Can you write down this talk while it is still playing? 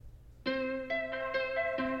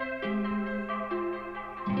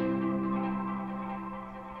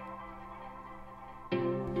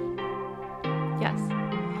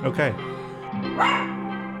Okay.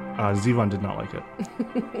 Zevon did not like it.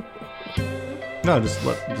 No, just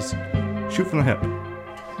shoot from the hip.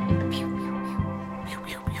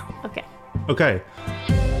 Okay. Okay.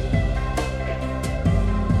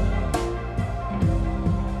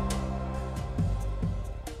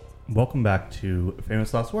 Welcome back to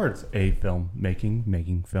Famous Last Words, a film making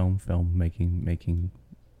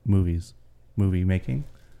movies, movie making.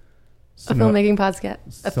 A filmmaking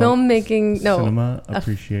podcast. A filmmaking, no. Cinema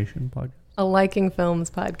appreciation podcast. A liking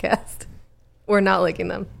films podcast. We're not liking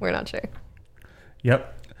them. We're not sure.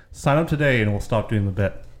 Yep. Sign up today and we'll stop doing the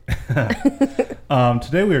bit.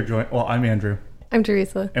 Today we are joined, well, I'm Andrew. I'm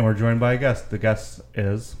Teresa. And we're joined by a guest. The guest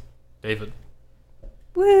is... David.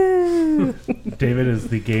 Woo! David is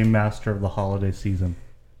the game master of the holiday season.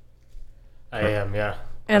 I am, yeah.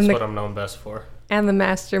 And That's what I'm known best for. And the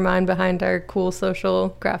mastermind behind our cool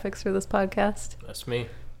social graphics for this podcast. That's me.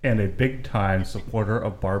 And a big-time supporter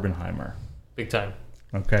of Barbenheimer. Big time.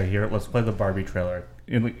 Okay, here, let's play the Barbie trailer.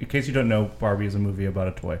 In case you don't know, Barbie is a movie about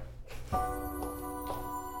a toy.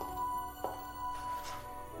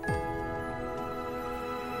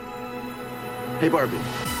 Hey, Barbie.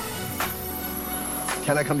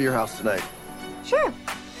 Can I come to your house tonight? Sure.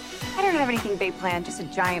 I don't have anything big planned, just a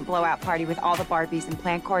giant blowout party with all the Barbies and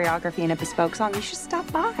planned choreography and a bespoke song. You should stop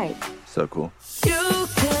by. So cool. You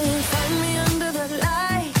can find me under the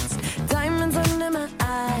lights, diamonds under my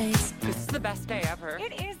eyes. This is the best day ever.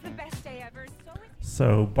 It is the best day ever.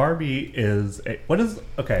 So Barbie is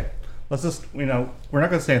okay, let's just, we're not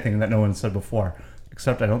going to say anything that no one said before,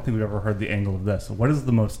 except I don't think we've ever heard the angle of this. What is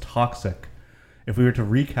the most toxic, if we were to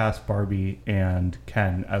recast Barbie and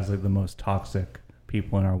Ken as like the most toxic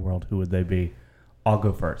people in our world, who would they be? I'll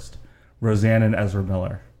go first. Roseanne and Ezra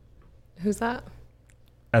Miller. Who's that?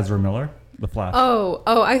 Ezra Miller, The Flash. Oh,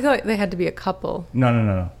 I thought they had to be a couple.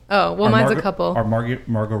 No. Oh, well, mine's a couple. Are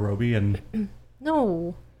Margot Robbie and...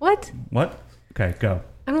 No. What? Okay, go.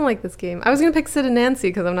 I don't like this game. I was going to pick Sid and Nancy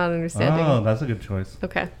because I'm not understanding. Oh, that's a good choice.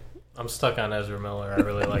 Okay. I'm stuck on Ezra Miller. I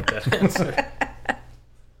really like that answer.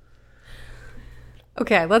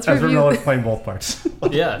 Okay, let's Ezra review. Miller's playing both parts.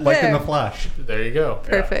 Yeah. Like in The Flash. There you go.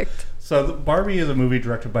 Perfect. Yeah. So Barbie is a movie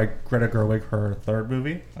directed by Greta Gerwig, her third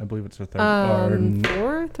movie. I believe it's her third.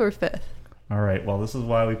 Fourth or fifth? All right. Well, this is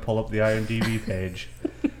why we pull up the IMDb page,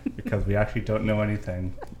 because we actually don't know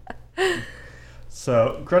anything.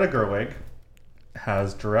 So Greta Gerwig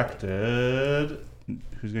has directed...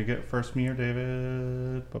 Who's going to get first, me or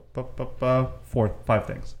David? Five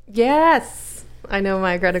things. Yes! I know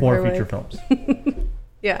my Greta Gerwig. 4 feature films.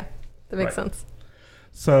 Yeah, that makes sense.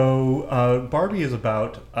 So Barbie is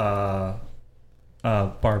about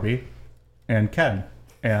Barbie and Ken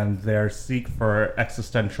and their seek for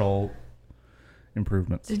existential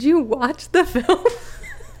improvements. Did you watch the film?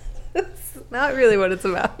 That's not really what it's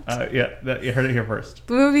about. Yeah, you heard it here first.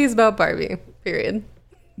 The movie is about Barbie, period.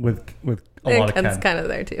 With a lot of Ken's Ken. kind of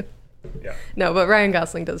there too. Yeah. No, but Ryan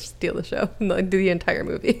Gosling does steal the show, do the entire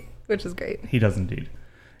movie, which is great. He does indeed.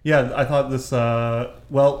 Yeah, I thought this,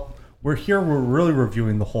 we're really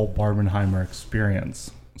reviewing the whole Barbenheimer experience.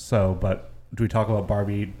 So, but do we talk about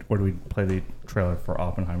Barbie or do we play the trailer for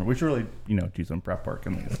Oppenheimer? We should really, do some prep work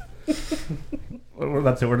and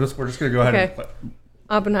that's it. We're just going to go ahead and play.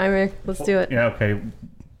 Oppenheimer, let's do it. Yeah, okay.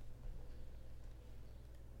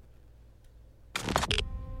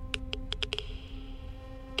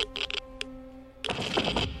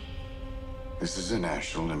 This is a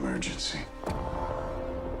national emergency.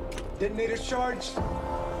 Detonator charged.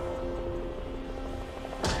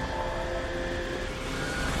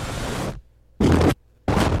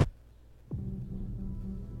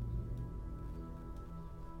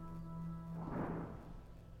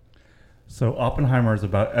 So Oppenheimer is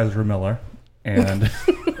about Ezra Miller, and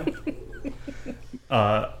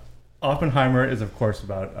Oppenheimer is, of course,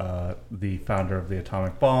 about the founder of the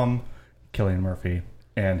atomic bomb, Cillian Murphy,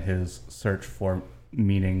 and his search for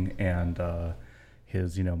meaning and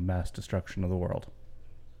his, mass destruction of the world.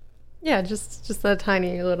 Yeah, just a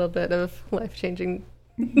tiny little bit of life-changing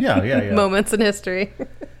yeah. moments in history.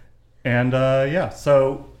 And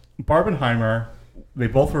so Barbenheimer, they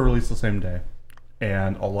both were released the same day,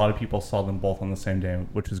 and a lot of people saw them both on the same day,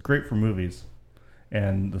 which is great for movies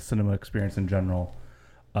and the cinema experience in general.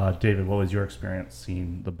 David, what was your experience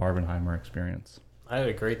seeing the Barbenheimer experience? I had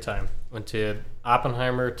a great time. Went to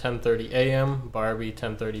Oppenheimer 10:30 a.m., Barbie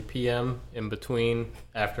 10:30 p.m. In between,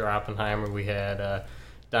 after Oppenheimer, we had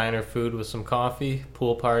diner food with some coffee,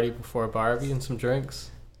 pool party before Barbie, and some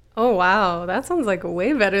drinks. Oh, wow. That sounds like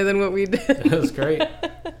way better than what we did. It was great.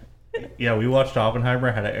 Yeah, we watched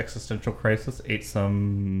Oppenheimer, had an existential crisis, ate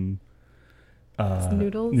some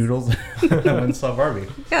Noodles? Noodles, and then saw Barbie.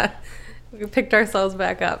 Yeah. We picked ourselves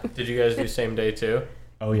back up. Did you guys do same day too?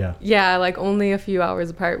 Oh yeah. Yeah, like only a few hours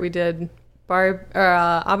apart. We did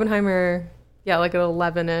Oppenheimer, yeah, like at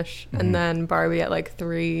 11-ish, and then Barbie at like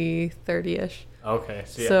 3:30-ish. Okay.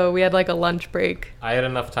 So we had like a lunch break. I had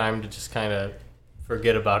enough time to just kind of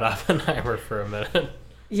forget about Oppenheimer for a minute.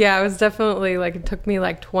 Yeah, it was definitely like, it took me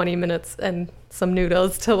like 20 minutes and some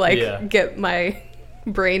noodles to like get my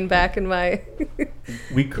brain back in my...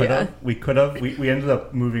 We could have. We ended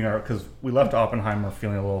up moving because we left Oppenheimer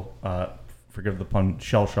feeling a little, forgive the pun,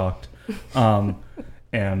 shell-shocked.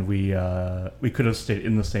 And we could have stayed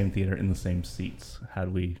in the same theater, in the same seats,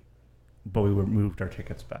 but we moved our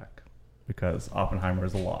tickets back because Oppenheimer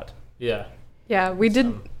is a lot. Yeah. Yeah, we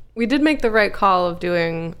did make the right call of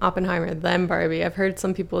doing Oppenheimer then Barbie. I've heard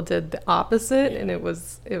some people did the opposite, and it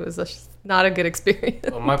was not a good experience.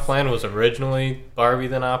 Well, my plan was originally Barbie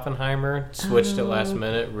then Oppenheimer. Switched it last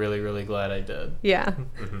minute. Really, really glad I did. Yeah.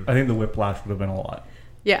 I think the whiplash would have been a lot.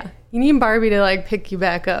 Yeah. You need Barbie to like pick you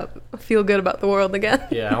back up. Feel good about the world again.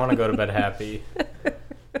 Yeah, I want to go to bed happy.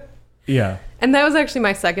 Yeah. And that was actually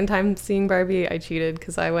my second time seeing Barbie. I cheated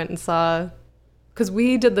because I went and saw... Because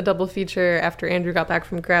we did the double feature after Andrew got back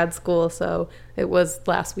from grad school, so it was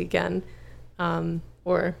last weekend.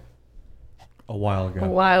 Or... A while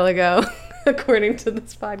ago, according to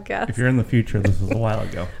this podcast. If you're in the future, this is a while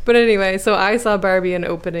ago. But anyway, so I saw Barbie an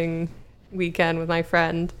opening weekend with my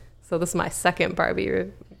friend. So this is my second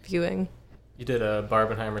Barbie viewing. You did a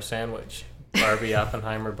Barbenheimer sandwich. Barbie,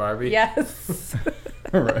 Oppenheimer, Barbie. Yes.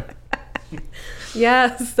 Right.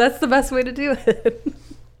 Yes, that's the best way to do it.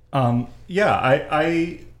 So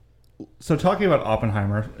talking about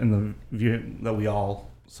Oppenheimer in the view that we all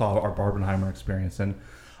saw our Barbenheimer experience in,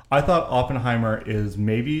 I thought Oppenheimer is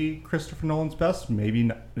maybe Christopher Nolan's best,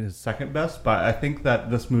 maybe his second best, but I think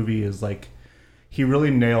that this movie is like, he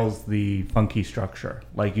really nails the funky structure.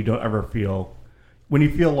 Like, you don't ever feel, when you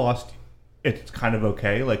feel lost, it's kind of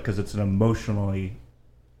okay, like, because it's an emotionally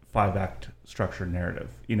 5-act structured narrative,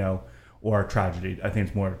 or a tragedy. I think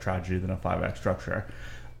it's more of a tragedy than a 5-act structure.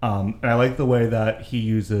 And I like the way that he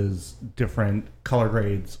uses different color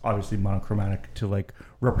grades, obviously monochromatic, to like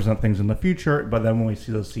represent things in the future. But then when we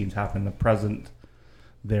see those scenes happen in the present,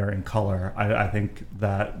 they're in color. I think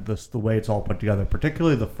that the way it's all put together,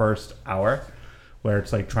 particularly the first hour, where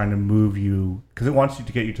it's like trying to move you, because it wants you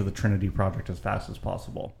to get you to the Trinity Project as fast as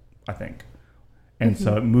possible, I think. And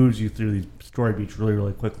so it moves you through these story beats really,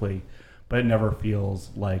 really quickly, but it never feels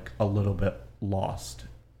like a little bit lost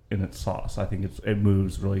in its sauce. I think it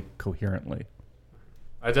moves really coherently.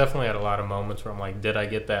 I definitely had a lot of moments where I'm like, did I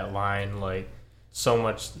get that line? Like, so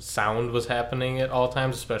much sound was happening at all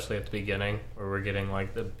times, especially at the beginning, where we're getting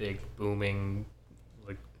like the big booming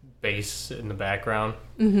like bass in the background.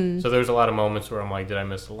 Mm-hmm. So there's a lot of moments where I'm like, did I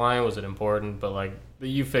miss the line? Was it important? But like,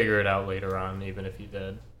 you figure it out later on, even if you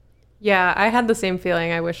did. Yeah, I had the same feeling.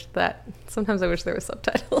 Sometimes I wish there were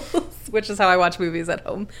subtitles, which is how I watch movies at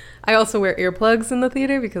home. I also wear earplugs in the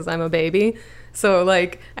theater because I'm a baby. So,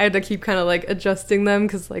 like, I had to keep kind of, like, adjusting them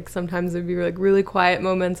because, like, sometimes there'd be, like, really quiet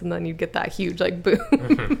moments and then you'd get that huge, like,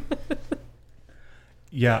 boom.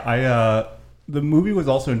 Yeah, the movie was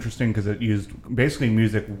also interesting because it used basically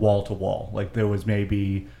music wall to wall. Like, there was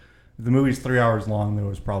maybe... The movie's 3 hours long. There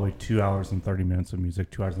was probably 2 hours and 30 minutes of music,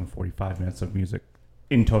 2 hours and 45 minutes of music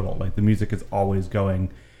in total. Like, the music is always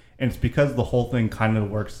going, and it's because the whole thing kind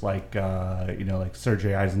of works like like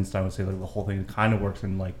Sergei Eisenstein would say, like, the whole thing kind of works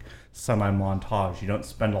in like semi-montage. You don't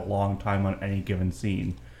spend a long time on any given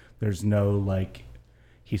scene. There's no like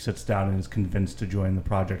he sits down and is convinced to join the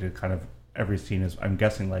project. It kind of, every scene is, I'm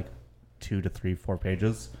guessing, like 2 to 3, 4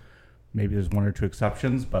 pages. Maybe there's 1 or 2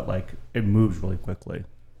 exceptions, but like it moves really quickly.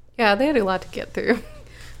 Yeah, they had a lot to get through.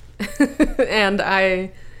 And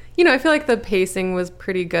I feel like the pacing was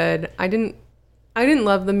pretty good. I didn't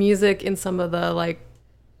love the music in some of the like,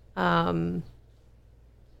 I don't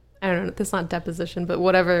know, it's not deposition, but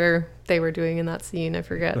whatever they were doing in that scene, I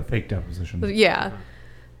forget. The fake deposition. Yeah.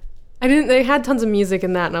 They had tons of music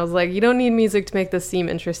in that, and I was like, you don't need music to make this seem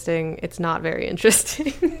interesting. It's not very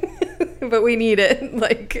interesting. But we need it,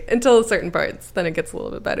 like, until certain parts, then it gets a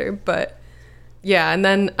little bit better. But yeah, and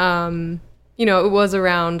then, it was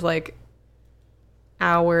around like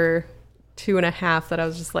hour 2.5 that I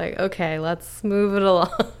was just like, okay, let's move it along.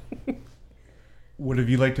 Would have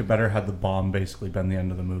you liked it better had the bomb basically been the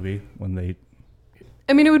end of the movie when they...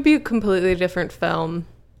 I mean, it would be a completely different film,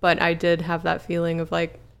 but I did have that feeling of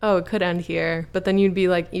like, oh, it could end here. But then you'd be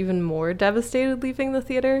like even more devastated leaving the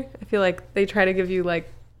theater. I feel like they try to give you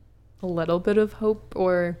like a little bit of hope,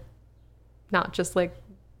 or not just like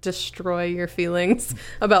destroy your feelings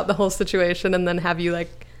about the whole situation and then have you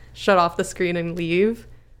like shut off the screen and leave.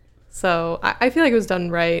 So I feel like it was done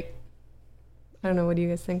right. I don't know. What do you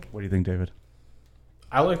guys think? What do you think, David?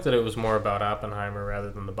 I liked that it was more about Oppenheimer rather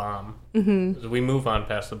than the bomb. Mm-hmm. We move on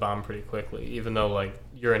past the bomb pretty quickly, even though like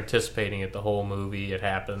you're anticipating it the whole movie. It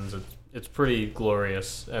happens. It's pretty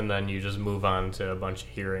glorious, and then you just move on to a bunch of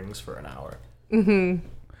hearings for an hour. Mm-hmm.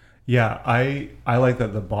 Yeah, I like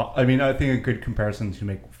that the bomb. I mean, I think a good comparison to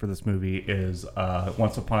make for this movie is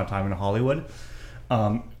Once Upon a Time in Hollywood.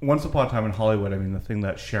 Once Upon a Time in Hollywood, I mean, the thing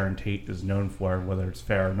that Sharon Tate is known for, whether it's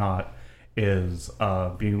fair or not, is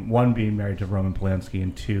being married to Roman Polanski,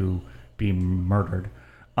 and two, being murdered.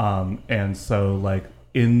 And so, like,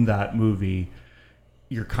 in that movie,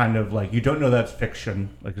 you're kind of like, you don't know that's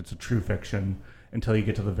fiction, like it's a true fiction, until you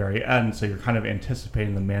get to the very end. So you're kind of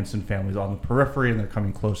anticipating the Manson family's on the periphery, and they're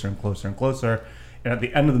coming closer and closer and closer. And at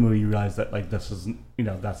the end of the movie, you realize that, like, this is, you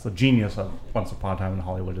know, that's the genius of Once Upon a Time in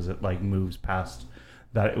Hollywood, is it, like, moves past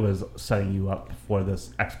that. It was setting you up for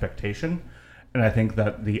this expectation. And I think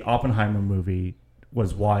that the Oppenheimer movie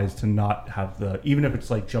was wise to not have even if it's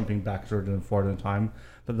like jumping backward and forward in time,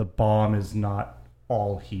 that the bomb is not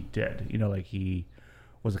all he did. You know, like, he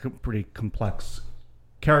was a pretty complex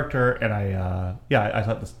character, and I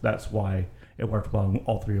thought that's why it worked well. And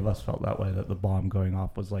all three of us felt that way, that the bomb going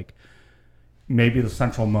off was like maybe the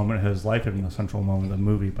central moment of his life and the central moment of the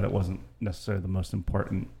movie, but it wasn't necessarily the most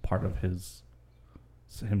important part of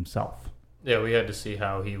himself. Yeah, we had to see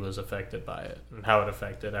how he was affected by it and how it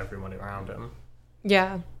affected everyone around him.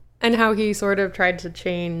 Yeah, and how he sort of tried to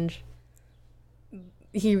change.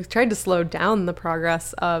 He tried to slow down the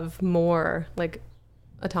progress of more, like,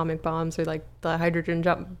 atomic bombs, or like the hydrogen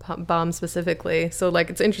bomb specifically. So, like,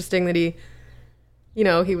 it's interesting that he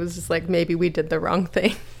was just like, maybe we did the wrong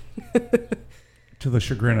thing. To the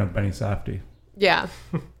chagrin of Benny Safdie. Yeah.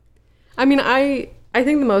 I mean, I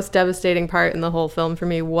think the most devastating part in the whole film for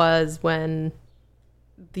me was when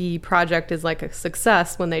the project is like a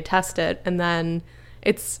success, when they test it, and then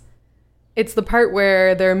it's the part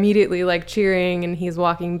where they're immediately like cheering, and he's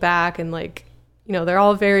walking back, and like, you know, they're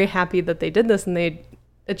all very happy that they did this and they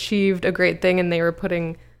achieved a great thing, and they were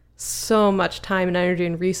putting so much time and energy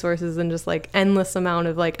and resources and just like endless amount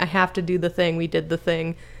of like, I have to do the thing, we did the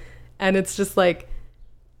thing. And it's just like,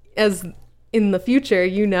 as in the future,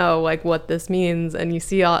 you know, like what this means, and you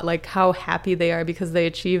see all, like, how happy they are because they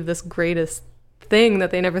achieved this greatest thing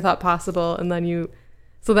that they never thought possible. And then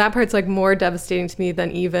so that part's like more devastating to me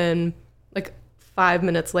than even like 5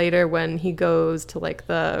 minutes later when he goes to like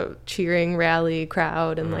the cheering rally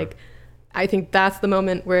crowd, and like, I think that's the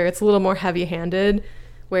moment where it's a little more heavy-handed,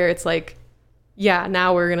 where it's like, yeah,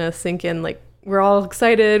 now we're gonna sink in, like, we're all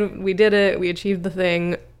excited, we did it, we achieved the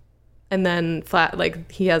thing. And then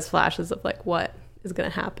he has flashes of like what is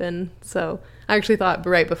going to happen. So I actually thought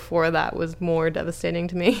right before that was more devastating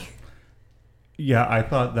to me. Yeah, I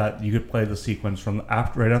thought that you could play the sequence from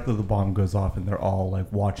right after the bomb goes off, and they're all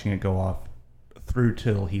like watching it go off, through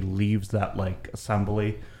till he leaves that like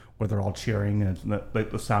assembly where they're all cheering, and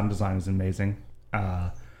the sound design is amazing.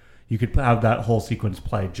 You could have that whole sequence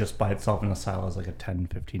play just by itself in a style as like a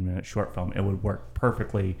 10-15 minute short film. It would work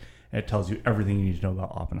perfectly, and it tells you everything you need to know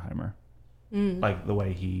about Oppenheimer. Like the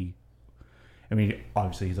way I mean,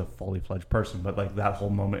 obviously he's a fully fledged person, but like that whole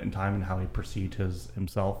moment in time and how he perceived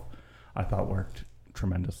himself, I thought worked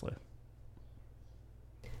tremendously.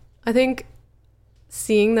 I think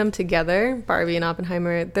seeing them together, Barbie and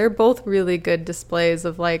Oppenheimer, they're both really good displays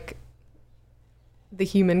of like the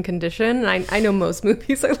human condition. And I know most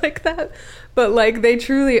movies are like that, but like they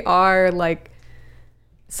truly are like,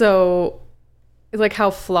 so like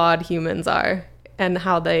how flawed humans are, and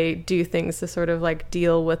how they do things to sort of like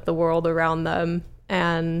deal with the world around them.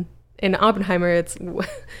 And in Oppenheimer, it's,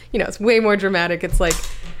 you know, it's way more dramatic. It's like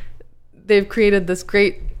they've created this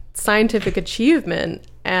great scientific achievement,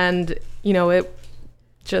 and, you know, it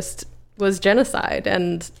just was genocide.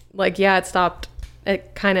 And like, yeah,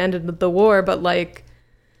 it kind of ended the war, but like,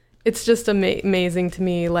 it's just amazing to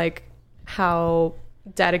me, like how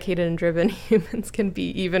dedicated and driven humans can be,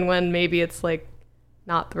 even when maybe it's like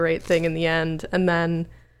not the right thing in the end. And then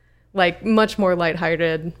like much more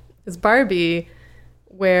lighthearted is Barbie,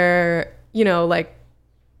 where, you know, like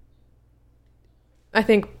I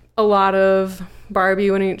think a lot of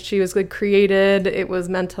Barbie, when she was like created, it was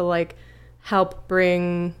meant to like help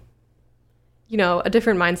bring, you know, a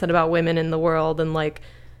different mindset about women in the world, and like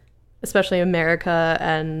especially America,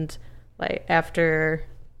 and like after,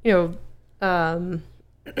 you know,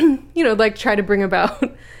 you know, like try to bring about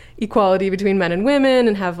equality between men and women,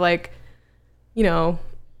 and have like, you know,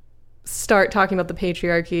 start talking about the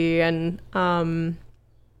patriarchy, and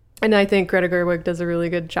And I think Greta Gerwig does a really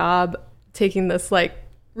good job taking this like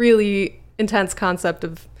really intense concept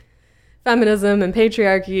of feminism and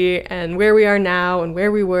patriarchy and where we are now and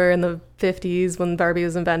where we were in the 50s when Barbie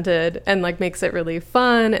was invented, and like makes it really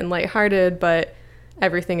fun and lighthearted, but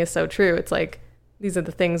everything is so true. It's like these are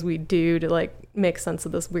the things we do to like make sense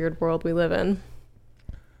of this weird world we live in.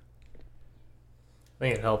 I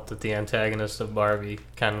think it helped that the antagonist of Barbie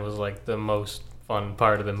kind of was like the most fun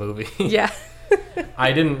part of the movie. Yeah.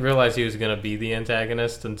 I didn't realize he was going to be the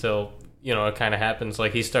antagonist until, you know, it kind of happens.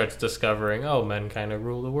 Like, he starts discovering, oh, men kind of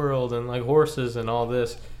rule the world and, like, horses and all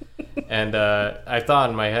this. And I thought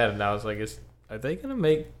in my head, and I was like, are they going to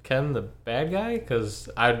make Ken the bad guy? Because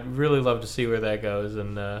I'd really love to see where that goes.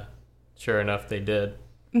 And sure enough, they did.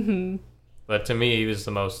 Mm-hmm. But to me, he was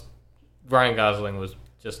the most... Ryan Gosling was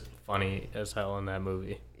just funny as hell in that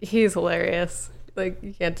movie. He's hilarious. Like,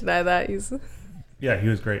 you can't deny that. Yeah, he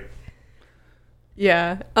was great.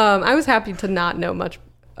 Yeah. I was happy to not know much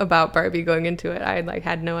about Barbie going into it. I like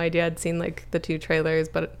had no idea. I'd seen like the 2 trailers,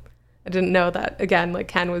 but I didn't know that, again, like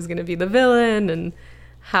Ken was going to be the villain and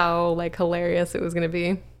how like hilarious it was going to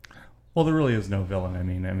be. Well, there really is no villain. I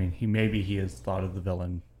mean, he is thought of the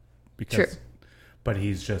villain because, True. But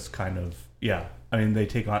he's just kind of, yeah. I mean, they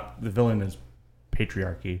take on, the villain is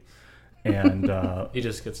patriarchy, and he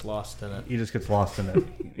just gets lost in it.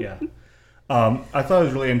 Yeah. I thought it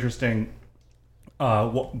was really interesting.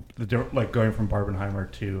 Like going from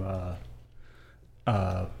Barbenheimer to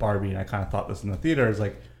Barbie, and I kind of thought this in the theater, is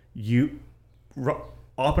like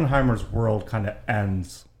Oppenheimer's world kind of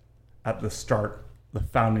ends at the start, the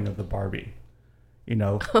founding of the Barbie. You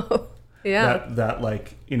know, Yeah. That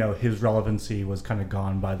like, you know, his relevancy was kind of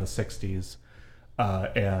gone by the 60s,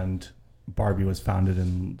 and Barbie was founded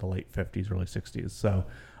in the late 50s, early 60s. So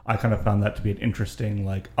I kind of found that to be an interesting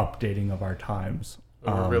like updating of our times.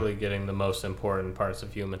 We're really getting the most important parts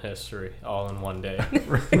of human history all in one day.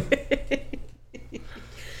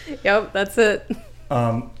 Yep, that's it.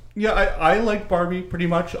 Yeah, I like Barbie pretty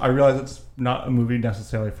much. I realize it's not a movie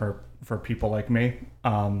necessarily for people like me.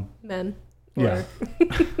 Men. Yeah.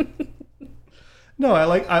 No, I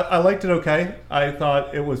liked it okay. I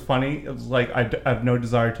thought it was funny. It was like I have no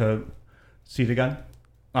desire to see it again.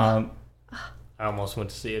 I almost went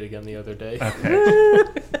to see it again the other day. Okay.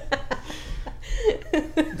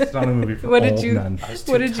 It's not a movie for What old did you men.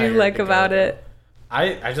 What did you like about it?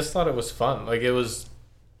 I just thought it was fun. Like, it was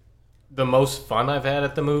the most fun I've had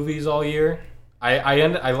at the movies all year.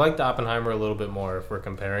 I liked Oppenheimer a little bit more if we're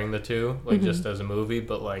comparing the two, like just as a movie,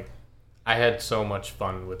 but like I had so much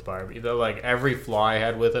fun with Barbie. Like every flaw I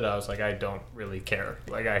had with it, I was like, I don't really care.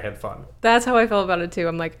 Like, I had fun. That's how I felt about it too.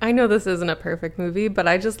 I'm like, I know this isn't a perfect movie, but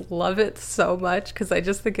I just love it so much because I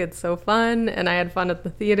just think it's so fun, and I had fun at the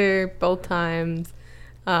theater both times.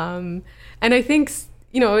 And I think,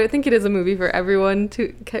 you know, I think it is a movie for everyone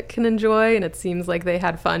to can enjoy, and it seems like they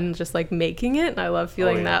had fun just like making it, and I love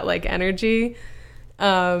feeling that like energy.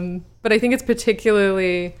 But I think it's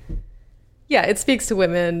particularly, yeah, it speaks to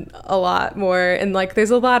women a lot more, and like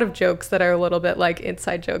there's a lot of jokes that are a little bit like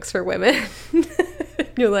inside jokes for women.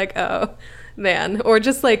 You're like, oh man, or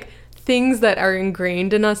just like things that are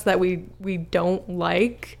ingrained in us that we don't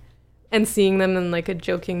like, and seeing them in like a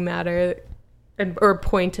joking manner or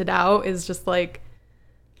pointed out is just like,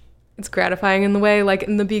 it's gratifying in the way. Like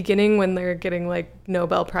in the beginning when they're getting like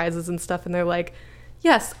Nobel Prizes and stuff, and they're like,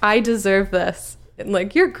 yes, I deserve this. And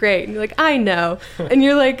like, you're great. And you're like, I know. And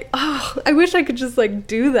you're like, oh, I wish I could just like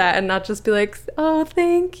do that and not just be like, oh,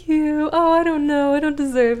 thank you. Oh, I don't know. I don't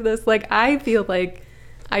deserve this. Like, I feel like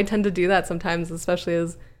I tend to do that sometimes, especially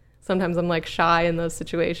as sometimes I'm like shy in those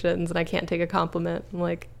situations and I can't take a compliment. I'm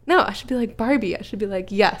like, no, I should be like Barbie. I should be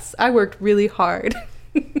like, yes, I worked really hard.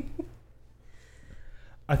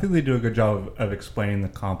 I think they do a good job of explaining the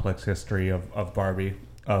complex history of Barbie,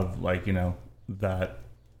 of like, you know, that,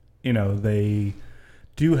 you know, they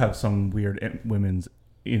do have some weird women's,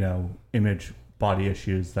 you know, image body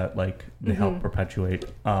issues that like they help perpetuate.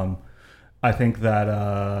 I think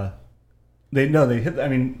that they hit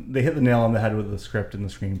the nail on the head with the script and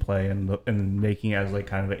the screenplay, and making it as like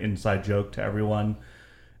kind of an inside joke to everyone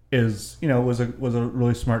is, you know, was a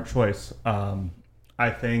really smart choice. I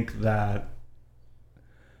think that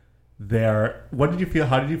how did you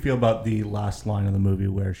feel about the last line of the movie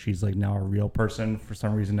where she's like now a real person for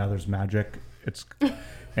some reason? Now there's magic,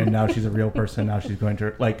 and now she's a real person. Now she's going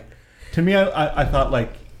to, like, to me, I thought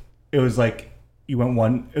like it was like it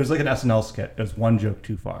was like an SNL skit. It was one joke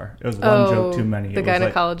too far. It was one joke too many. The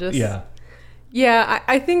gynecologist. Like, yeah,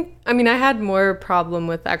 I think, I mean, I had more problem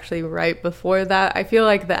with actually right before that. I feel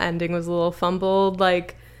like the ending was a little fumbled.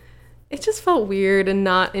 Like, it just felt weird and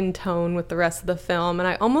not in tone with the rest of the film. And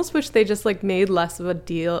I almost wish they just like made less of a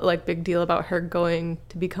deal, like big deal about her going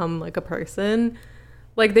to become like a person.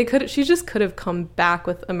 Like she just could have come back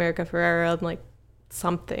with America Ferrera and like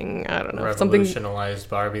something, I don't know, revolutionized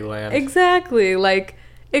Barbie land. Exactly. Like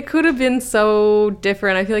it could have been so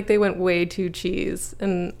different. I feel like they went way too cheese,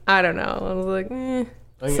 and I don't know. I was like,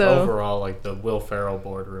 I think overall, like the Will Ferrell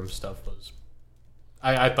boardroom stuff was,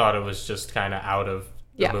 I thought it was just kind of out of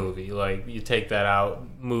the movie. Like you take that out,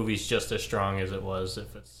 movie's just as strong as it was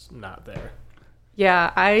if it's not there.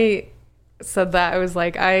 Yeah, I said that. I was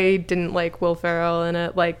like, I didn't like Will Ferrell in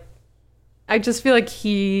it. Like, I just feel like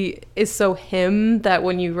he is so him that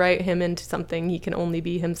when you write him into something, he can only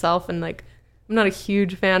be himself. And like, I'm not a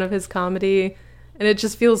huge fan of his comedy, and it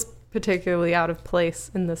just feels particularly out of place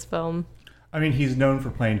in this film. I mean, he's known for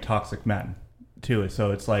playing toxic men, too.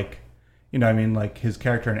 So it's like, you know, I mean, like his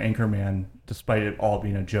character in Anchorman, despite it all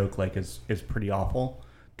being a joke, like is pretty awful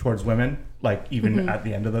towards women, like even at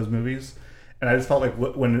the end of those movies. And I just felt like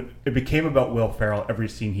when it became about Will Ferrell, every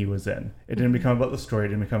scene he was in, it didn't become about the story.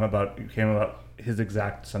 It became about his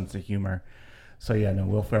exact sense of humor. So yeah, no,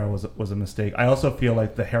 Will Ferrell was a mistake. I also feel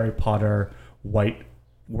like the Harry Potter white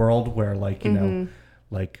world where like, you know,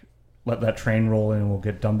 like let that train roll in and we'll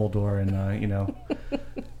get Dumbledore and, you know,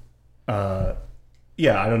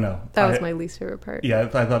 yeah, I don't know. That was my least favorite part. Yeah,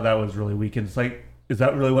 I thought that was really weak. And it's like, is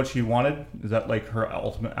that really what she wanted? Is that like her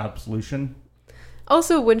ultimate absolution?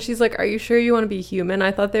 Also, when she's like, are you sure you want to be human?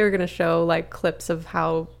 I thought they were going to show like clips of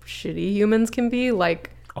how shitty humans can be,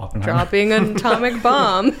 like Oppenheimer. Dropping an atomic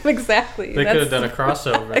bomb. Exactly. They could have done a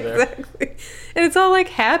crossover there. Exactly. And it's all like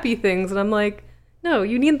happy things. And I'm like, no,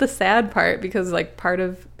 you need the sad part because like part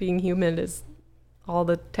of being human is all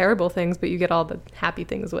the terrible things, but you get all the happy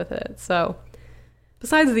things with it. So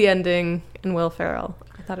besides the ending and Will Ferrell,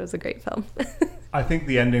 I thought it was a great film. I think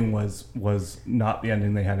the ending was not the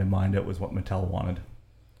ending they had in mind. It was what Mattel wanted.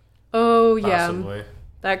 Oh, yeah. Possibly.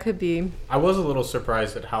 That could be. I was a little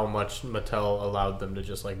surprised at how much Mattel allowed them to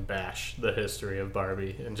just like bash the history of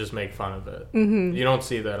Barbie and just make fun of it. Mm-hmm. You don't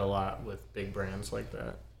see that a lot with big brands like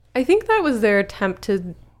that. I think that was their attempt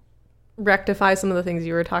to rectify some of the things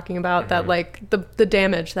you were talking about, that like the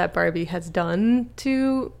damage that Barbie has done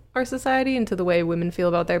to our society and to the way women feel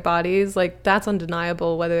about their bodies. Like that's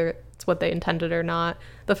undeniable, whether it's what they intended or not.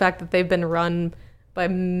 The fact that they've been run by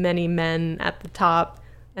many men at the top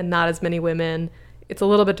and not as many women. It's a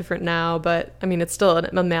little bit different now, but I mean, it's still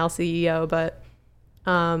a male CEO, but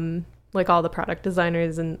like all the product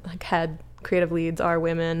designers and like head creative leads are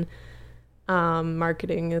women.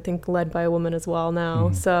 Marketing, I think, led by a woman as well now.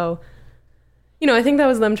 Mm-hmm. So, you know, I think that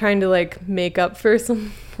was them trying to like make up for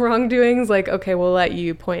some wrongdoings. Like, okay, we'll let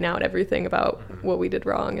you point out everything about what we did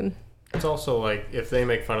wrong. And it's also like if they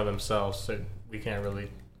make fun of themselves, so we can,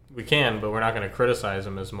 but we're not going to criticize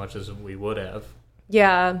them as much as we would have.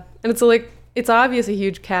 Yeah, and it's like it's obvious a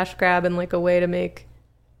huge cash grab and like a way to make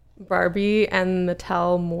Barbie and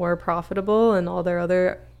Mattel more profitable and all their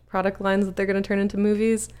other product lines that they're going to turn into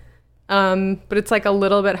movies. But it's like a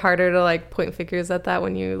little bit harder to like point figures at that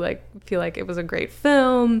when you like feel like it was a great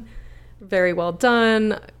film, very well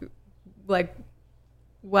done, like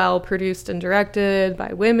well produced and directed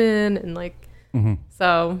by women, and like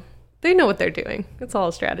so they know what they're doing. It's all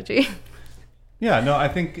a strategy. Yeah, no, I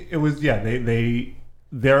think it was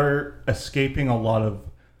they're escaping a lot of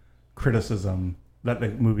criticism that the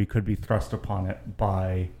movie could be thrust upon it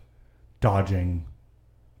by dodging,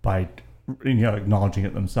 by acknowledging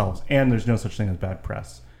it themselves. And there's no such thing as bad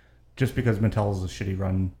press. Just because Mattel is a shitty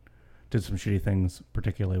run, did some shitty things,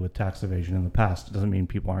 particularly with tax evasion in the past, it doesn't mean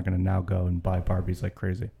people aren't going to now go and buy Barbies like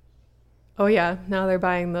crazy. Oh yeah, now they're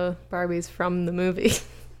buying the Barbies from the movie.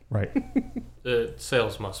 Right. The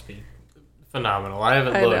sales must be phenomenal. I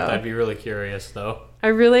haven't looked. I'd be really curious though. I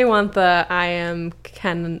really want the I am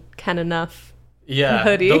Ken enough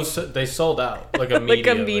hoodie. They sold out like immediately. Like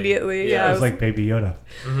immediately, yeah. It was like Baby Yoda.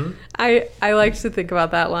 Mm-hmm. I like to think about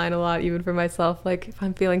that line a lot, even for myself. Like if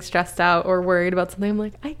I'm feeling stressed out or worried about something, I'm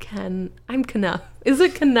like, I'm Knuff. Is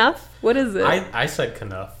it Knuff? What is it? I said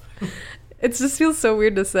Knuff. It just feels so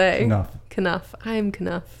weird to say. Knuff. I am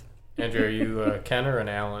Knuff. Andrew, are you Ken or an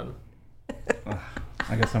Alan?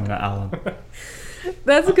 I guess I'm an Alan.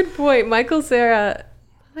 That's a good point. Michael Cera,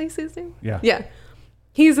 how do you say his name? Yeah. Yeah.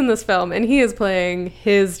 He's in this film, and he is playing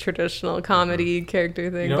his traditional comedy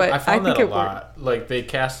character thing. But I found think that a lot. Like, they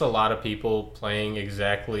cast a lot of people playing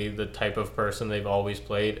exactly the type of person they've always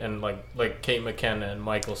played, and like Kate McKinnon and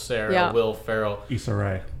Michael Cera, Will Ferrell, Issa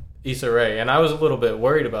Rae. And I was a little bit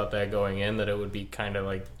worried about that going in, that it would be kind of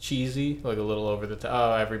like cheesy, like a little over the top.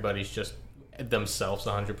 Oh, everybody's just themselves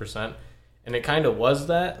 100%. And it kind of was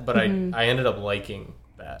that, but I ended up liking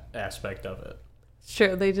that aspect of it.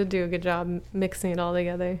 Sure, they did do a good job mixing it all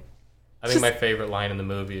together. I think my favorite line in the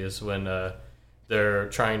movie is when they're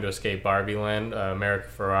trying to escape Barbie Land, America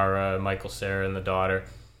Ferrera, Michael Cera, and the daughter.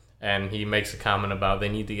 And he makes a comment about they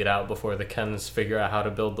need to get out before the Kens figure out how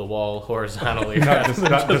to build the wall horizontally. not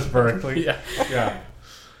just vertically. Yeah.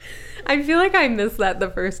 I feel like I missed that the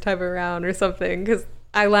first time around or something, because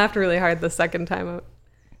I laughed really hard the second time.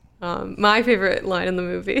 My favorite line in the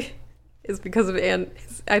movie is because of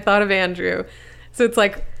I thought of Andrew. So it's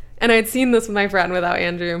like, and I'd seen this with my friend without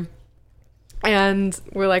Andrew, and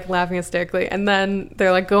we're like laughing hysterically. And then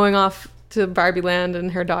they're like going off to Barbie Land,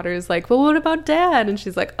 and her daughter is like, well, what about Dad? And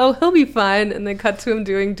she's like, oh, he'll be fine. And they cut to him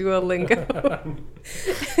doing Duolingo.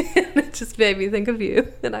 And it just made me think of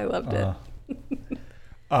you, and I loved it.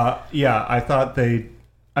 Yeah, I thought my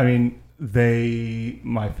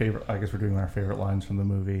favorite, I guess we're doing our favorite lines from the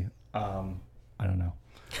movie. I don't know.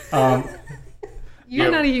 You're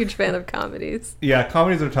not a huge fan of comedies. Yeah,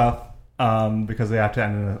 comedies are tough because they have to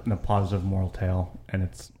end in a positive moral tale, and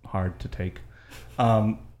it's hard to take.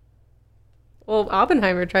 Well,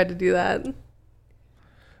 Oppenheimer tried to do that.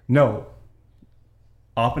 No.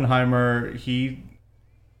 Oppenheimer,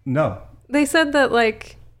 no. They said that,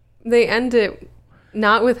 like, they end it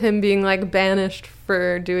not with him being, like, banished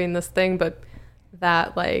for doing this thing, but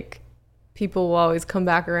that, like, people will always come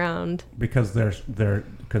back around. Because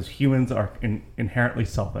because humans are inherently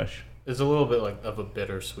selfish. It's a little bit like of a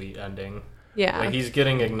bittersweet ending. Yeah. Like he's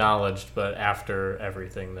getting acknowledged, but after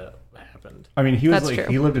everything that happened. I mean, he was That's true.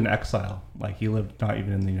 He lived in exile. Like, he lived not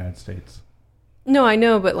even in the United States. No, I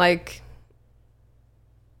know, but, like,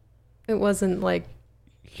 it wasn't, like...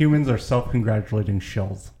 Humans are self-congratulating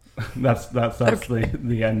shills. that's okay.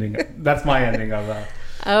 the ending. That's my ending of that.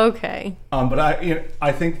 Okay. But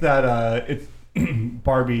I think that it's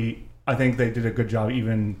Barbie. I think they did a good job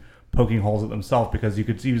even poking holes at themselves, because you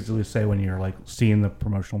could easily say when you're like seeing the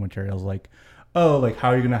promotional materials, like, oh, like how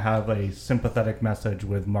are you going to have a sympathetic message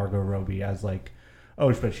with Margot Robbie as like,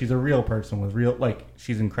 oh, but she's a real person with real, like,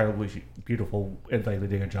 she's incredibly beautiful. And like they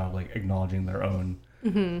did a job like acknowledging their own,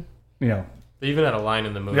 you know. They even had a line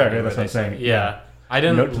in the movie. Yeah, that's what I'm saying. Yeah. I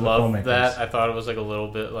didn't love filmmakers. that. I thought it was like a little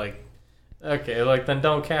bit like, okay, like then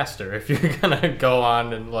don't cast her if you're gonna go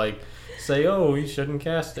on and like say, oh, you shouldn't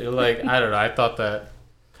cast her. Like, I don't know. I thought that.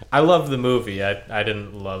 I love the movie. I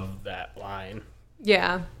didn't love that line.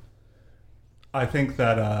 Yeah. I think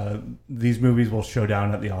that these movies will show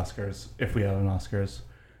down at the Oscars, if we have an Oscars,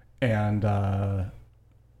 and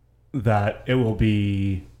that it will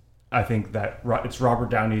be. I think that it's Robert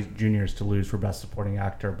Downey Jr.'s to lose for Best Supporting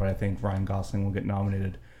Actor, but I think Ryan Gosling will get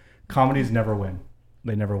nominated. Comedies never win.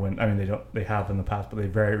 They never win. I mean, they don't. They have in the past, but they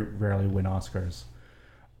very rarely win Oscars.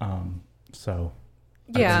 So.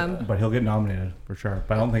 Yeah. But he'll get nominated for sure.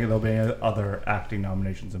 But I don't think there'll be any other acting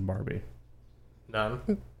nominations in Barbie.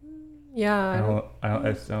 None. Yeah. I don't know. I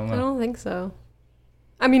don't think so.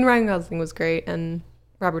 I mean, Ryan Gosling was great, and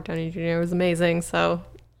Robert Downey Jr. was amazing. So,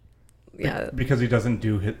 yeah. Because he doesn't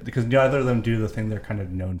because neither of them do the thing they're kind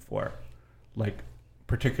of known for. Like,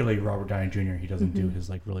 particularly Robert Downey Jr., he doesn't do his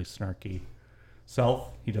like really snarky self.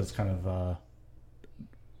 He does kind of,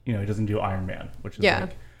 he doesn't do Iron Man, which is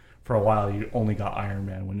like, for a while you only got Iron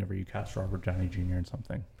Man whenever you cast Robert Downey Jr. in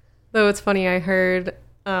something. Though it's funny, I heard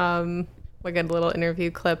like a little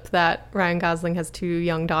interview clip that Ryan Gosling has 2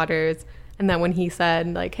 young daughters, and that when he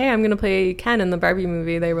said like, hey, I'm gonna play Ken in the Barbie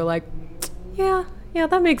movie, they were like, yeah,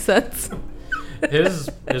 that makes sense. His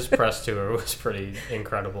press tour was pretty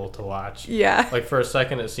incredible to watch. Yeah. Like for a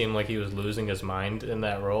second it seemed like he was losing his mind in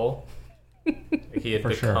that role. Like he had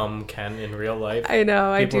become Ken in real life. I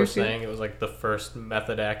know. People were saying it was like the first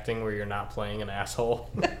method acting where you're not playing an asshole.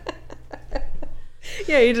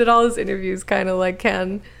 Yeah, he did all his interviews kind of like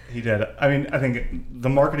Ken. He did. I mean, I think the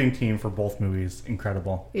marketing team for both movies,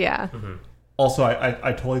 incredible. Yeah. Mm-hmm. Also,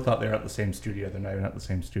 I totally thought they were at the same studio. They're not even at the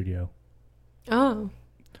same studio. Oh.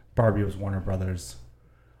 Barbie was Warner Brothers.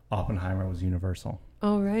 Oppenheimer was Universal.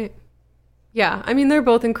 Oh, right. Yeah, I mean, they're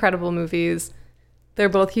both incredible movies. They're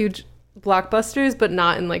both huge blockbusters, but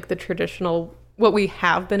not in like the traditional, what we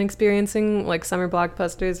have been experiencing, like summer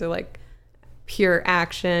blockbusters or like pure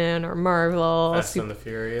action or Marvel. Fast and the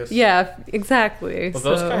Furious. Yeah, exactly. Well,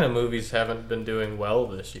 those kind of movies haven't been doing well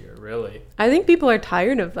this year, really. I think people are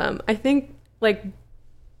tired of them. I think like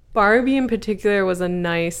Barbie in particular was a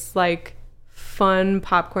nice, like, fun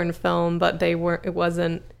popcorn film, but it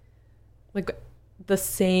wasn't like the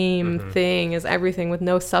same thing as everything with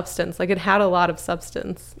no substance. Like, it had a lot of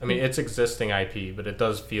substance. I mean, it's existing IP, but it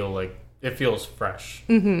does feel like it feels fresh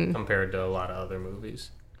compared to a lot of other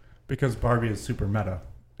movies. Because Barbie is super meta.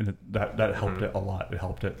 and that helped it a lot. It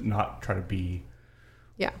helped it not try to be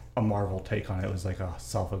a Marvel take on it. It was like a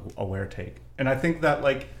self-aware take. And I think that,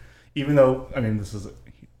 like, even though, I mean,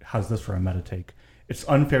 how's this for a meta take? It's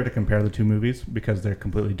unfair to compare the two movies because they're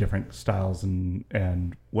completely different styles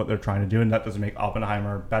and what they're trying to do, and that doesn't make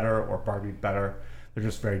Oppenheimer better or Barbie better. They're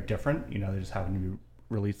just very different. You know, they just happen to be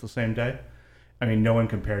released the same day. I mean, no one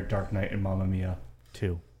compared Dark Knight and Mamma Mia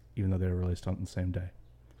 2, even though they were released on the same day.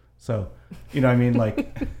 So, you know what I mean?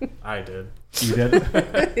 Like, I did. You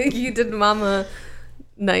did? You did Mama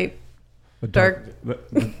Night. The dark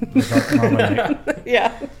Mama Night.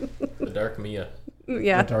 Yeah. The Dark Mia.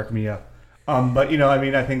 Yeah. The Dark Mia. But, you know, I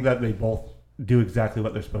mean, I think that they both do exactly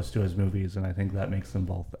what they're supposed to do as movies, and I think that makes them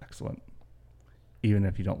both excellent, even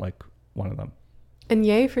if you don't like one of them. And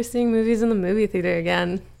yay for seeing movies in the movie theater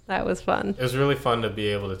again. That was fun. It was really fun to be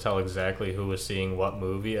able to tell exactly who was seeing what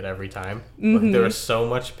movie at every time. Like, there was so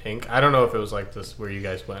much pink. I don't know if it was like this where you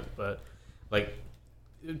guys went, but like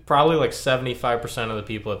probably like 75% of the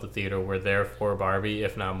people at the theater were there for Barbie,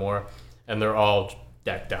 if not more, and they're all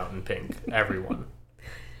decked out in pink. Everyone.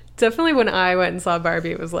 Definitely when I went and saw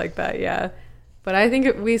Barbie, it was like that, yeah. But I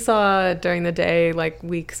think we saw it during the day, like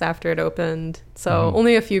weeks after it opened. So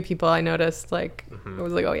only a few people I noticed, like, I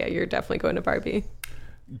was like, oh yeah, you're definitely going to Barbie.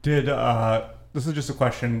 This is just a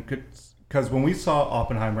question, because when we saw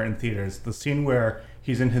Oppenheimer in theaters, the scene where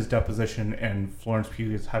he's in his deposition and Florence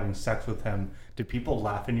Pugh is having sex with him, did people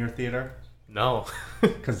laugh in your theater? No.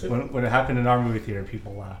 Because when it happened in our movie theater,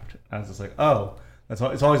 people laughed. I was just like, oh. It's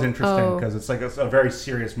always interesting because it's like a very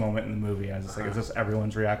serious moment in the movie. I was just like, is this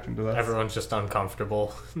everyone's reacting to this? Everyone's just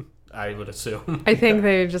uncomfortable, I would assume. I think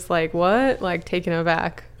they're just like, what? Like, taken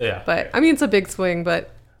aback. Yeah. But, I mean, it's a big swing,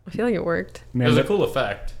 but I feel like it worked. It was a cool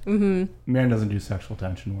effect. Man doesn't do sexual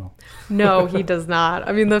tension well. No, he does not.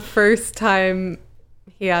 I mean, the first time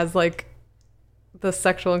he has, like, the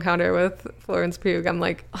sexual encounter with Florence Pugh, I'm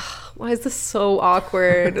like, oh, why is this so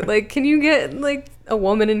awkward? Like, can you get, like, a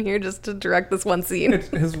woman in here just to direct this one scene?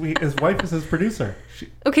 His wife is his producer.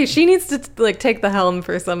 She needs to, like, take the helm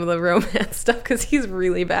for some of the romance stuff because he's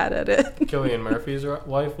really bad at it. Cillian Murphy's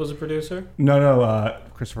wife was a producer? No,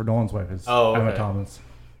 Christopher Nolan's wife is Emma Thomas.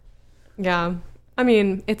 Yeah. I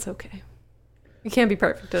mean, it's okay. You can't be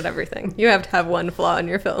perfect at everything. You have to have one flaw in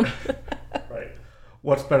your film. Right.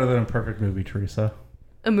 What's better than a perfect movie, Teresa?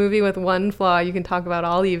 A movie with one flaw you can talk about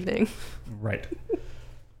all evening. Right.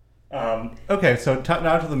 Okay, so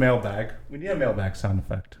now to the mailbag. We need a mailbag sound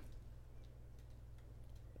effect.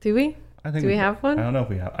 Do we? Do we have one? I don't know if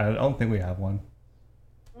we have. I don't think we have one.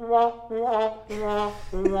 That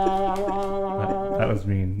was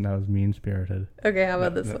mean. That was mean-spirited. Okay, how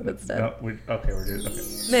about this one instead? No, we're doing okay.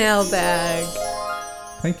 Mailbag.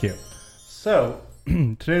 Thank you. So,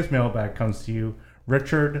 today's mailbag comes to you.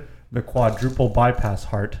 Richard, the quadruple bypass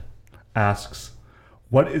heart, asks,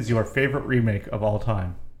 what is your favorite remake of all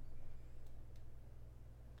time?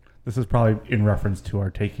 This is probably in reference to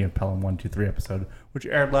our Taking of Pelham 123 episode, which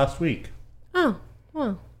aired last week. Oh,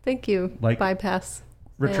 well, thank you. Like, bypass.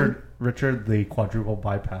 Richard, the quadruple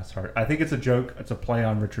bypass heart. I think it's a joke. It's a play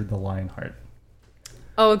on Richard the Lionheart.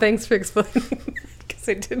 Oh, thanks for explaining. Because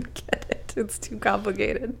I didn't get it. It's too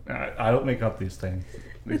complicated. I don't make up these things.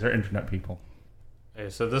 These are internet people. Okay,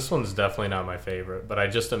 so this one's definitely not my favorite, but I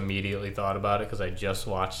just immediately thought about it because I just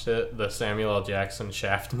watched it, the Samuel L. Jackson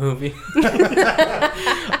Shaft movie.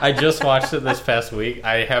 I just watched it this past week.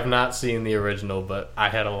 I have not seen the original, but I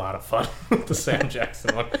had a lot of fun with the Sam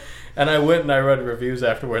Jackson one. And I went and I read reviews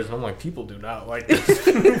afterwards, and I'm like, people do not like this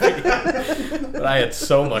movie. But I had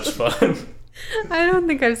so much fun. I don't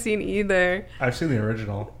think I've seen either. I've seen the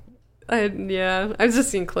original. I've just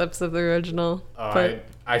seen clips of the original.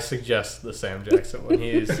 I suggest the Sam Jackson one.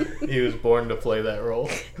 He was born to play that role.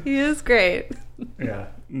 He is great. Yeah.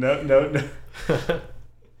 No.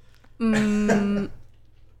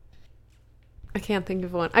 I can't think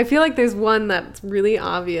of one. I feel like there's one that's really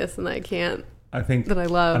obvious and I can't. That I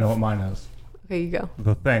love. I know what mine is. Okay, you go.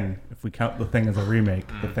 The Thing. If we count The Thing as a remake,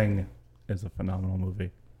 The Thing is a phenomenal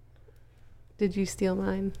movie. Did you steal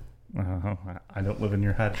mine? I don't live in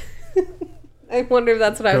your head. I wonder if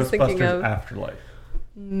that's what I was thinking of. Ghostbusters Afterlife.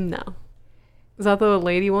 No. Is that the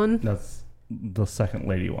lady one? That's the second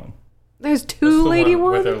lady one. There's two lady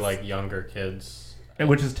ones? Where they're like younger kids.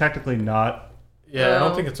 Which is technically not. Yeah, I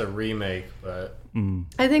don't think it's a remake, but.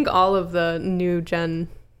 I think all of the new gen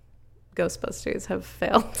Ghostbusters have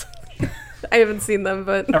failed. I haven't seen them,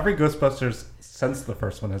 but. Every Ghostbusters since the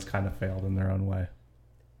first one has kind of failed in their own way.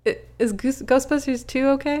 Is Ghostbusters 2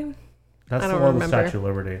 okay? That's the one with the Statue of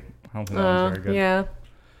Liberty. I don't think that one's very good. Yeah.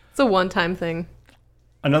 It's a one-time thing.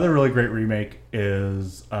 Another really great remake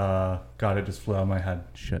is God, it just flew out of my head.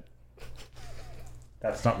 Shit.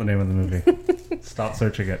 That's not the name of the movie. Stop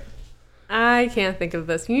searching it. I can't think of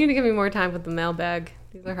this. You need to give me more time with the mailbag.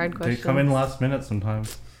 These are hard questions. They come in last minute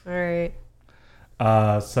sometimes. All right.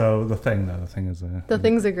 So The Thing, though. The Thing is a... The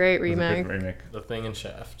Thing's a great is a remake. good remake. The Thing and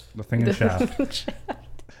Shaft. The Thing and Shaft.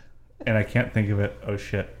 And I can't think of it. Oh,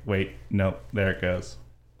 shit. Wait. No. There it goes.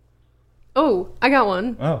 Oh, I got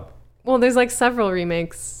one. Oh. Well, there's like several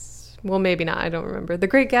remakes. Well, maybe not. I don't remember. The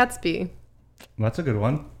Great Gatsby. That's a good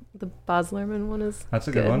one. The Baz Luhrmann one is That's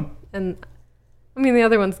a good one. And, I mean, the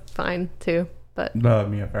other one's fine, too. But The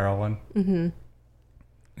Mia Farrow one. Mm-hmm.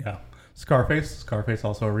 Yeah. Scarface. Scarface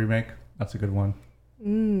also a remake. That's a good one.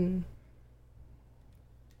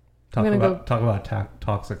 Talk about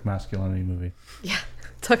toxic masculinity movie. Yeah.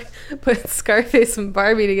 Put Scarface and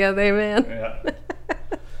Barbie together, man. Yeah.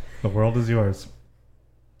 The world is yours.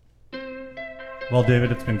 Well,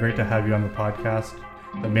 David, it's been great to have you on the podcast.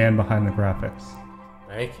 The man behind the graphics.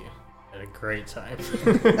 Thank you. Had a great time.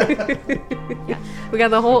 We got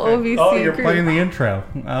the whole OVC Oh, you're group. playing the intro.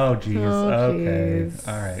 Oh, geez. Oh, Okay. geez.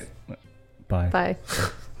 All right. Bye. Bye.